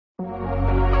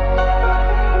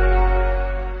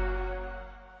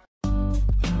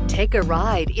Take a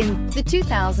ride in the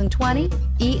 2020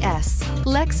 ES.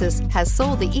 Lexus has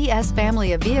sold the ES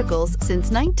family of vehicles since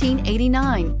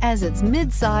 1989 as its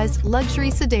mid-sized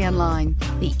luxury sedan line.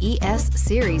 The ES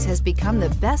series has become the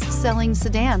best-selling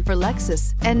sedan for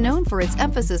Lexus and known for its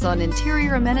emphasis on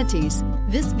interior amenities.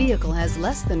 This vehicle has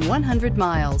less than 100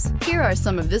 miles. Here are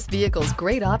some of this vehicle's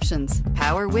great options: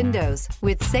 power windows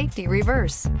with safety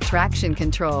reverse, traction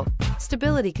control,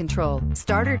 stability control,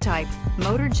 starter type,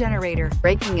 motor generator,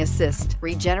 braking assist,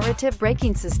 regenerative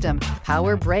braking system,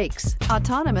 power brakes,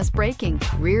 autonomous braking,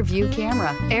 rear view camera,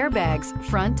 airbags,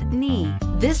 front knee.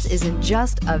 This isn't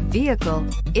just a vehicle,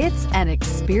 it's an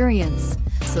experience.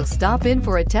 So stop in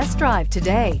for a test drive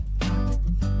today.